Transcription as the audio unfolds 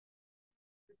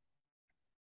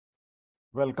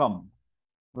Welcome.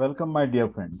 Welcome, my dear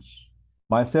friends.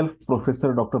 Myself,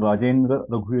 Professor Dr. Rajendra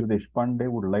Raghuvir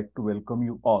Deshpande, would like to welcome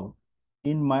you all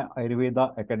in my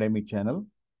Ayurveda Academy channel.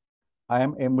 I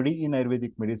am MD in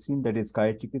Ayurvedic medicine, that is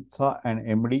Kaya Chikitsa, and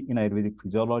MD in Ayurvedic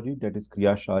physiology, that is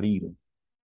Kriya Sharir.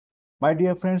 My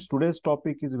dear friends, today's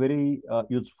topic is very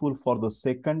useful for the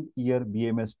second year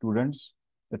BMS students.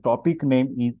 The topic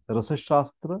name is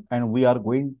Rasashastra, and we are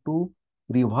going to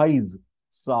revise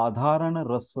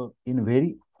Sadharanras in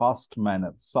very fast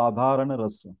manner.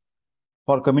 Sadharanras.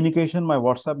 For communication, my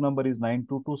WhatsApp number is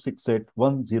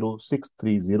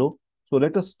 922681060. So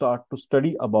let us start to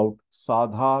study about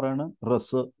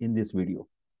Sadharanras in this video.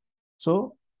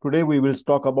 So today we will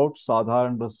talk about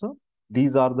Sadharan Rasa.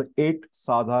 These are the 8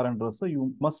 Sadharan Rasa.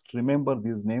 You must remember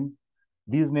these names.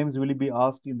 These names will be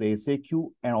asked in the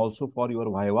SAQ and also for your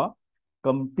Viva.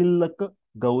 Kampillak,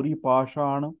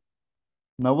 Gauripashan,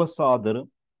 Navasadar,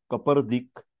 Kapardik,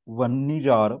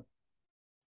 Vanhijar,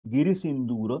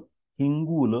 Girisindur,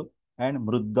 Hingul, and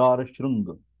Mruddar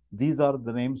Shrung. These are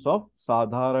the names of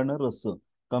Sadharana Rasa.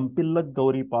 Kampillak,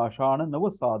 Gauripashan,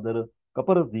 Navasadar,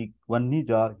 Kapardik,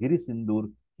 Vanhijar,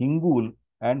 Girisindur, Hingul,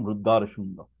 and Mruddar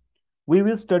Shrung. We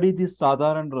will study this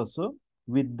Sadharan Rasa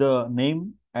with the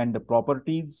name and the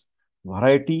properties,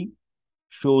 variety,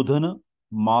 Shodhana,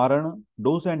 Maran,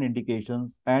 dose and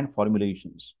indications, and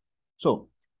formulations. So,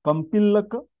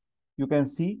 Kampillak, you can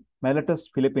see Mellitus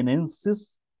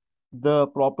philippinensis. The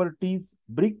properties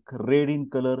brick red in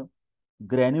color,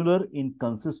 granular in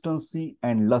consistency,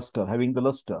 and luster, having the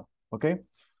luster. Okay.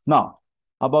 Now,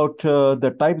 about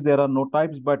the types, there are no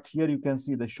types, but here you can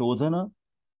see the Shodhana.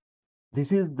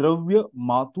 This is Dravya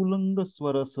Matulanga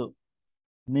Swarasa.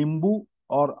 Nimbu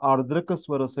or Ardraka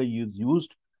Swarasa is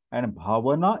used, and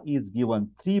Bhavana is given.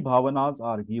 3 Bhavanas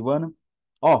are given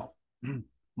of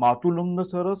Matulanga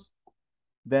Swaras,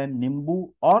 then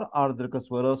Nimbu or Ardraka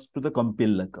Swaras to the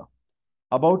Kampillaka.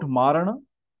 About Marana,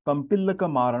 Kampillaka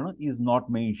Marana is not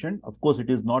mentioned. Of course, it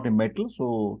is not a metal,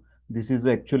 so this is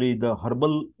actually the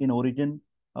herbal in origin,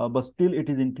 but still it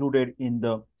is included in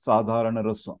the Sadharana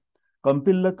Rasa.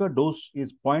 Kampillaka dose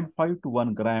is 0.5 to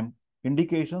 1 gram.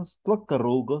 Indications: Tvaka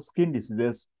Roga, skin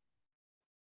diseases.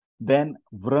 Then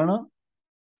Vrana.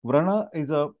 Vrana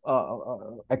is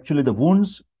actually the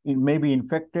wounds may be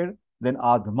infected. Then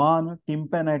Adhman,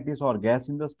 tympanitis or gas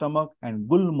in the stomach. And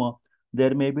Gulma,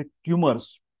 there may be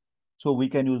tumors. So we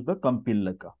can use the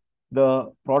Kampillaka.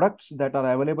 The products that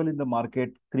are available in the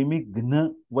market,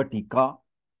 Krimigna Vatika,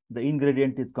 the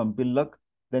ingredient is Kampillak.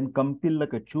 Then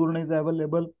Kampillaka Churna is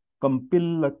available.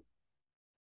 Kampillak,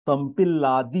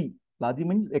 Kampilladi, Ladi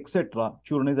means etc.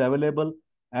 Churna is available.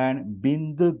 And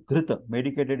Bindgrita,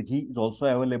 medicated ghee, is also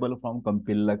available from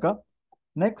Kampillaka.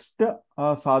 Next,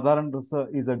 Sadharan Rasa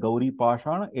is a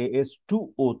Gauripashan,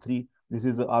 As2O3. This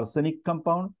is an arsenic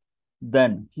compound.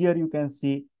 Then here you can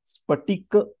see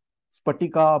Spatikabh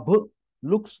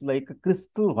looks like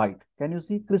crystal white. Can you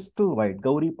see crystal white?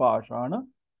 Gauripashana.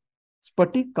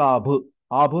 Spatikabh.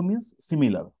 Abh means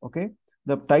similar. Okay.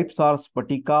 The types are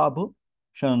Spatikabh,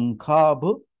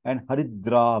 Shankhabh, and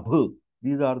Haridrabh.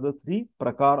 These are the 3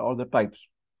 prakar or the types.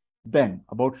 Then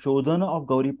about Shodhana of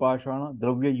Gauripashana,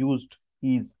 Dravya used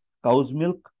is cow's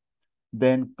milk,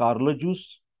 then Karla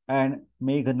juice, and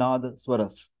Meghnad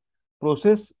Swaras.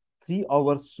 Process 3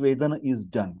 hours Svedana is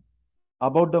done.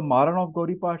 About the Maran of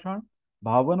Gauripashan,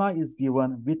 Bhavana is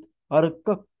given with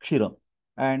Arkakshira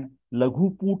and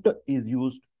Laghuput is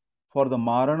used for the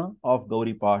Marana of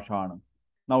Gauripashan.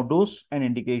 Now, dose and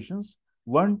indications: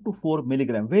 1 to 4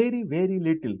 milligram, very, very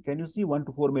little. Can you see 1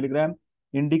 to 4 milligram?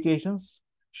 Indications: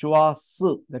 Shwas,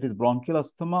 that is bronchial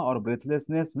asthma or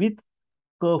breathlessness with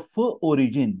Kapha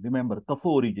origin. Remember, Kapha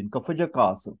origin,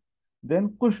 Kaphajakas. Then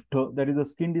Kushtha, that is the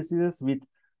skin diseases with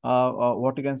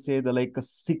what you can say, the like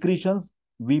secretions,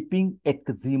 weeping,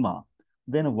 eczema.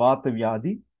 Then Vata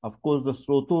Vyadhi, of course, the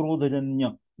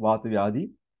Srotorodhajanya Vata Vyadhi.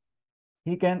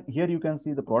 Here you can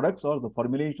see the products or the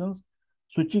formulations: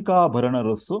 Suchika Bharana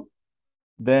Rasa,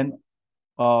 then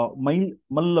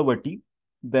Mallavati,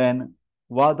 then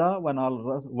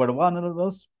Vadvanal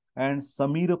Ras, and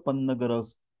Samira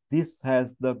Pannagaras. This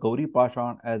has the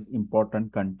Gauripashan as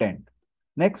important content.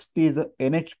 Next is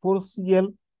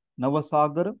NH4Cl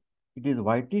Navasagar. It is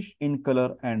whitish in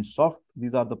color and soft.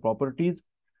 These are the properties.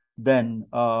 Then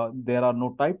there are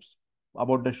no types.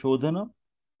 About the Shodhana,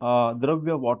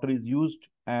 Dravya water is used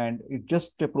and it's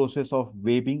just a process of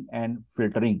waving and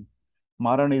filtering.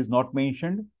 Maran is not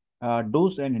mentioned.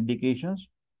 Dose and indications: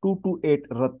 2 to 8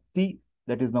 Ratti,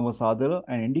 that is Navasadara,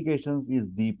 and indications is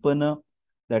Deepana,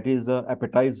 that is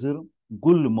appetizer,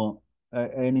 Gulma,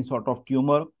 any sort of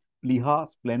tumor, Pliha,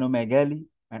 splenomegaly,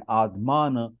 and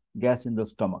Admana, gas in the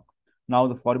stomach. Now,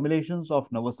 the formulations of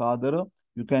Navasadar,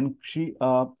 you can see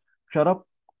Ksharap,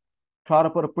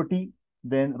 Ksharapati,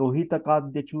 then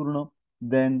Rohitakadya Churna,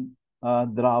 then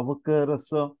Dravaka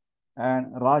Rasa,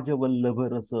 and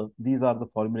Rajavallabha Rasa. These are the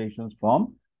formulations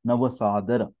from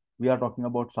Navasadar. We are talking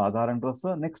about Sadharan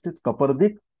Rasa. Next is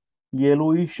Kapardik,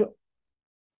 yellowish,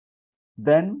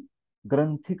 then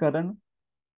Granthikaran,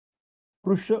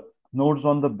 Prusha, nodes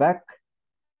on the back,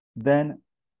 then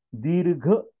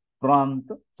Dirgha Prant,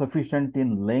 sufficient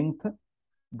in length.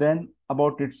 Then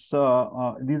about its,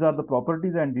 these are the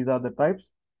properties and these are the types.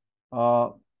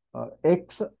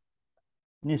 X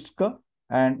Nishka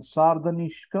and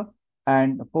Sardhanishka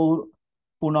and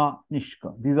Puna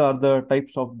Nishka. These are the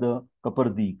types of the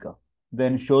Kapardika.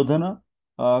 Then Shodhana,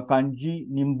 Kanji,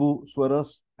 Nimbu,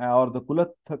 Swaras, or the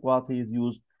Kulatthakvata is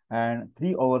used, and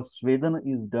 3 hours Svedana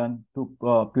is done to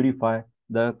purify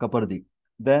the Kapardik.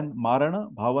 Then Marana,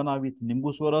 Bhavana with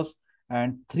Nimbu Swaras,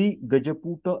 and 3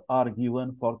 Gajaputa are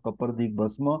given for Kapardik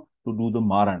Basma to do the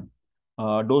Maran.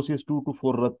 Dose is 2 to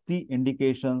 4 Ratti.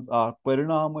 Indications are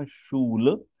Parinama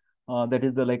Shul, that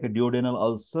is the like a duodenal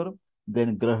ulcer,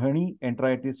 then Grahani,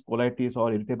 enteritis, colitis,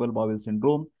 or irritable bowel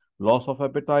syndrome, loss of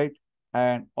appetite,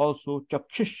 and also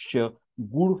Chakshishya,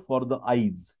 good for the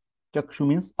eyes. Chakshu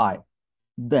means eye.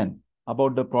 Then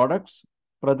about the products,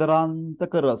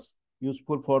 Pradharantakaras,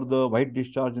 useful for the white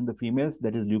discharge in the females,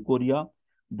 that is leukorrhea.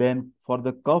 Then for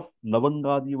the cough,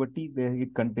 Lavangadi there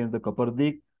it contains the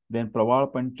Kapardik. Then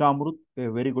Praval Panchamrut, a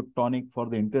very good tonic for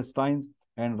the intestines,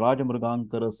 and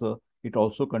Rajamrugankarasa, it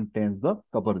also contains the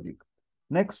Kapardik.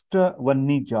 Next,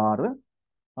 Vanhijar.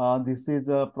 This is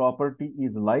a property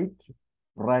is light,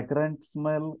 fragrant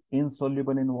smell,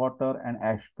 insoluble in water, and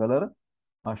ash color.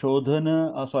 Types are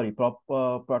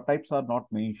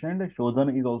not mentioned.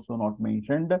 Shodhan is also not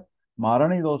mentioned.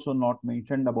 Maran is also not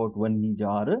mentioned about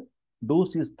Vanhijar.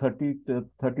 Dose is 30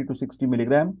 to 60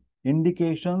 milligram.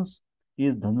 Indications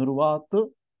is Dhanurvat,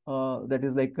 that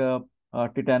is like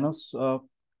tetanus,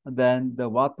 then the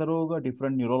Vataroga,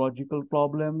 different neurological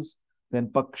problems, then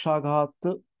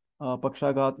Pakshaghat,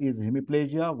 Pakshaghat is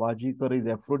hemiplegia, Vajikar is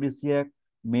aphrodisiac,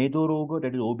 Medoroga,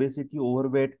 that is obesity,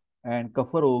 overweight, and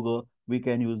Kafaroga, we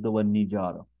can use the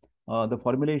Vanhijar. The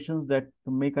formulations that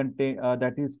may contain,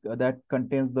 that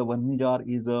contains the Vanhijar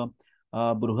is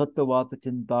Bruhat Vata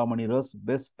Chintamani Ras,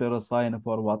 best rasayana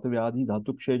for Vatavyadi,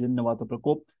 Dhatukshejanya Vata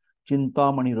Prakop,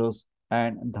 Chintamani Ras,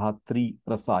 and Dhatri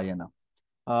Rasayana.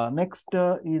 Next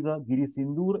is a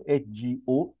Girisindur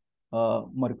HGO,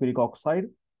 mercuric oxide,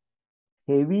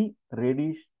 heavy,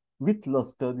 reddish, with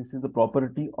luster. This is the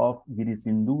property of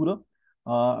Girisindura.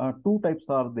 2 types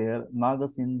are there,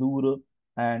 Nagasindura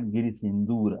and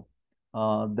Girisindura.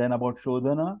 Then about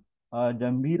Shodhana,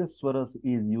 Jambhira Swaras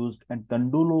is used, and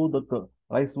Tandulo, the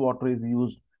rice water is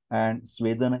used, and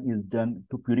Svedana is done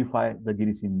to purify the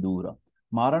Girisindura.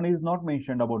 Maran is not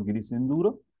mentioned about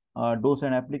Girisindura. Dose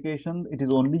and application, it is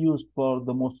only used for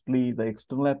the mostly the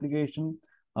external application.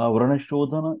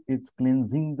 Vranashodhana, it's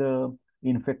cleansing the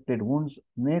infected wounds.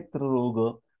 Netra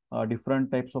Roga, different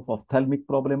types of ophthalmic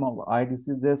problem of eye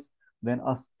diseases. Then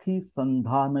Asthi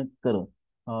Sandhanakara,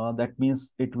 that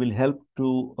means it will help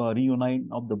to reunite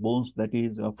of the bones, that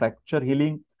is fracture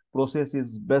healing process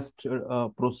is best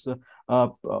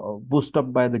boost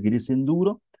up by the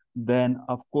Girisindura. Then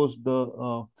of course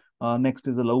the next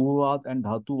is the Lauvad and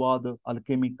Dhatuvad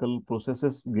alchemical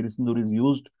processes. Girisindur is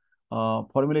used.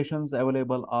 Formulations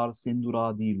available are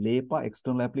Sinduradi Lepa,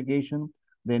 external application,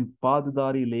 then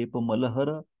Padadari Lepa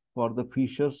Malahara for the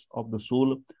fissures of the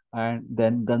soul, and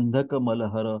then Gandhaka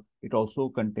Malahara, it also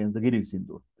contains the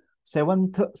Girisindur.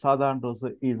 7th Sadharan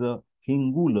Rasa is a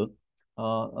Hingul,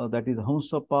 that is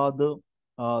Hamsapad,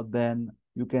 then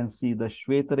you can see the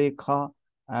Shvetrekha,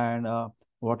 and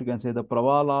what you can say the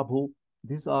Pravalabhu.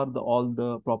 These are all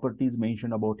the properties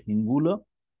mentioned about Hingula.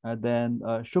 And then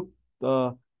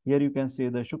here you can say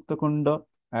the Shuktakunda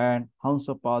and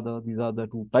Hamsapada. These are the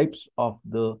 2 types of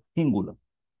the Hingula.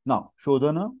 Now,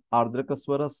 Shodhana, Ardraka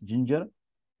Swaras, ginger,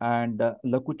 and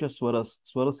Lakucha Swaras.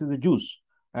 Swaras is a juice,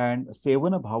 and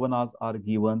Sevana Bhavanas are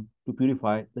given to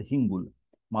purify the Hingul.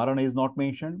 Marana is not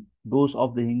mentioned. Dose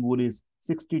of the Hingul is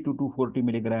 60 to 240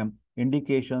 milligram.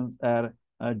 Indications are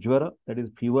Jvara, that is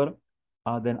fever,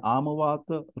 then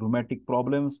Amavata, rheumatic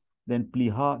problems, then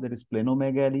Pliha, that is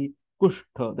splenomegaly,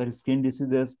 Kushtha, that is skin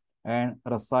diseases, and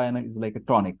Rasayana is like a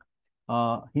tonic.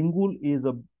 Hingul is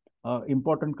a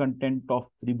important content of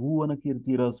Tribhuvana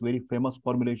Kirtiras, very famous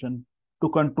formulation to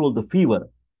control the fever.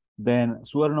 Then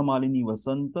Suvarna Malini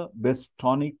Vasanta, best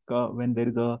tonic when there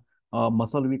is a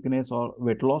muscle weakness or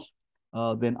weight loss.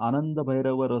 Then Ananda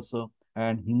Bhairava Rasa,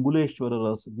 and Hinguleshwara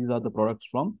Ras. These are the products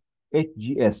from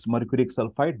HGS, mercuric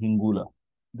sulfide, Hingula.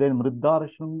 Then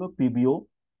Mridarashranga PBO.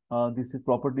 These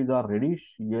properties are reddish,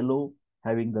 yellow,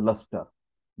 having the luster.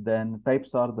 Then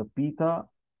types are the Pita,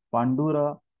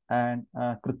 Pandura, and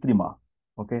Kritrima.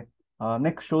 Okay.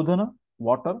 Next, Shodhana,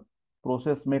 water.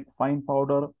 Process make fine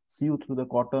powder, sieve through the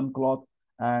cotton cloth,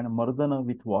 and Mardana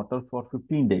with water for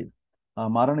 15 days.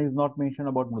 Maran is not mentioned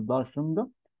about Mridarashranga.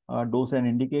 Dose and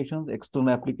indications, external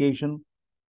application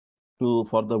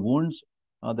for the wounds,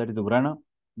 that is Vrana.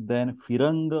 Then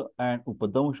Firang and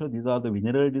Upadamsha, these are the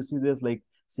venereal diseases like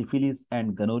syphilis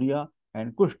and gonorrhea,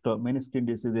 and Kushta, many skin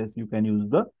diseases, you can use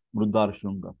the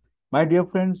Mridarashranga. My dear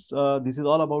friends, this is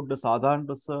all about the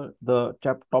Sadharanras, the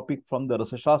topic from the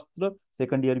Rasashastra,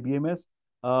 second year BMS.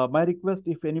 My request,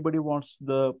 if anybody wants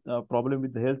the problem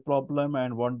with the health problem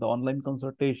and want the online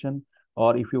consultation,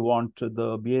 or if you want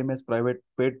the BMS private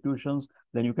paid tuitions,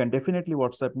 then you can definitely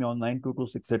WhatsApp me on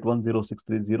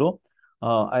 9226810630.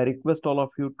 I request all of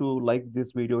you to like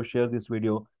this video, share this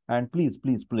video, and please,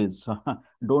 please, please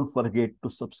don't forget to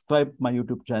subscribe my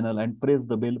YouTube channel and press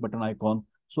the bell button icon,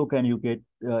 so can you get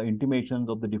intimations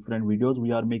of the different videos.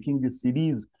 We are making this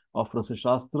series of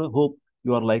Rasashastra. Hope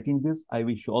you are liking this. I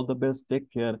wish you all the best. Take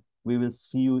care. We will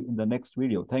see you in the next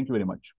video. Thank you very much.